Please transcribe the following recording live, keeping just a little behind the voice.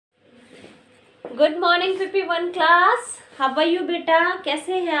Good morning PP1 class. How are you बेटा,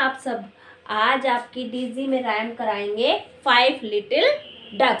 कैसे हैं आप सब। आज आपकी डीजी में राइम कराएंगे 5 लिटिल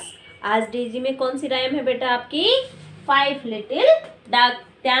डक्स। आज डीजी में कौन सी राइम है बेटा आपकी? 5 लिटिल डक।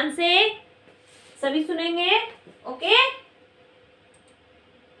 ध्यान से सभी सुनेंगे, okay.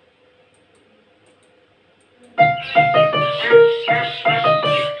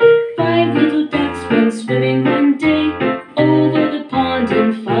 Five little ducks went swimming one day over the pond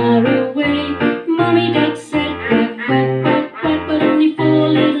and far away. Mommy duck said quack, quack, quack, quack, but only 4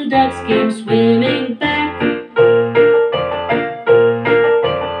 little ducks came swimming back.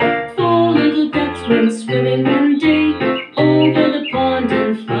 4 little ducks went swimming one day over the pond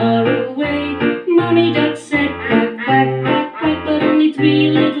and far away. Mommy duck said quack, quack, quack, quack, but only 3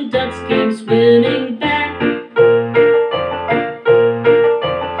 little ducks came swimming back.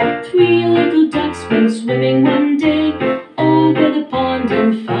 3 little ducks went swimming one day over the pond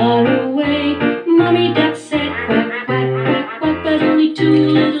and far away. Mommy duck said quack, quack, quack, quack, but only 2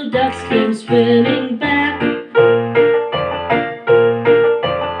 little ducks came swimming back.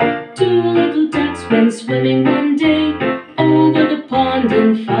 2 little ducks went swimming one day over the pond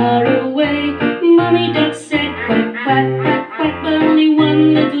and far away. Mommy duck said quack, quack, quack, quack, but only 1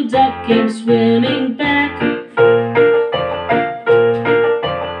 little duck came swimming back.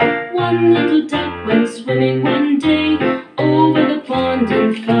 Little duck went swimming one day over the pond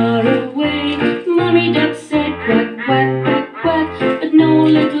and far away. Mommy duck said quack, quack, quack, quack, but no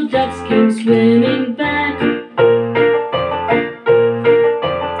little ducks came swimming back.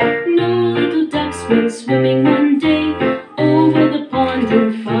 No little ducks went swimming one day over the pond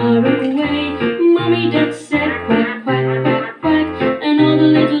and far away. Mommy duck said quack, quack, quack, quack, and all the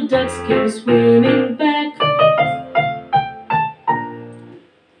little ducks came swimming back.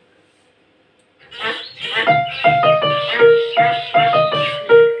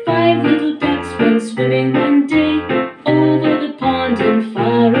 Swimming one day over the pond and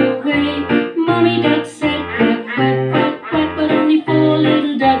far away. Mommy duck said quack, quack, quack, quack, but only 4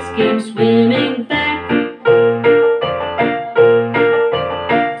 little ducks came swimming back.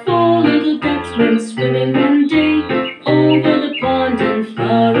 4 little ducks went swimming one day over the pond and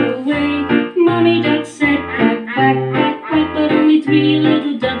far away. Mommy duck said quack, quack, quack, quack, but only 3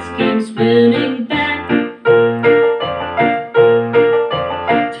 little ducks came swimming back.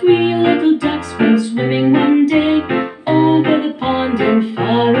 3 little ducks went swimming one day over the pond and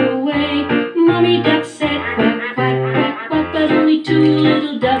far away. Mommy duck said quack, quack, quack, quack, but only 2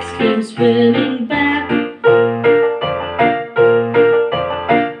 little ducks came swimming back.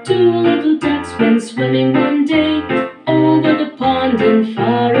 2 little ducks went swimming one day over the pond and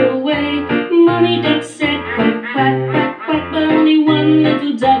far away. Mommy duck said quack, quack, quack, quack, but only 1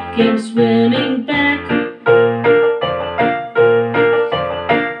 little duck came swimming back.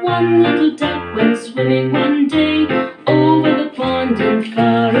 1 little duck went swimming one day over the pond and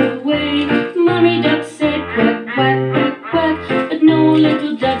far away. Mommy duck said quack, quack, quack, quack, but no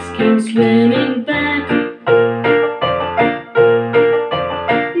little ducks came swimming back.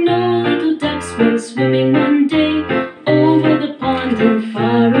 No little ducks went swimming one day over the pond and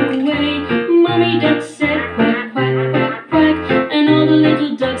far away. Mommy duck said quack, quack, quack, quack, and all the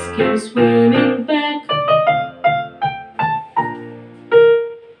little ducks came swimming back.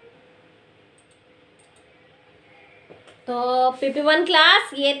 तो PP1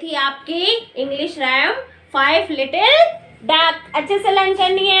 class, ये थी आपकी English rhyme 5 little duck. अच्छे से learn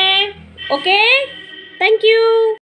करनी है, okay. Thank you.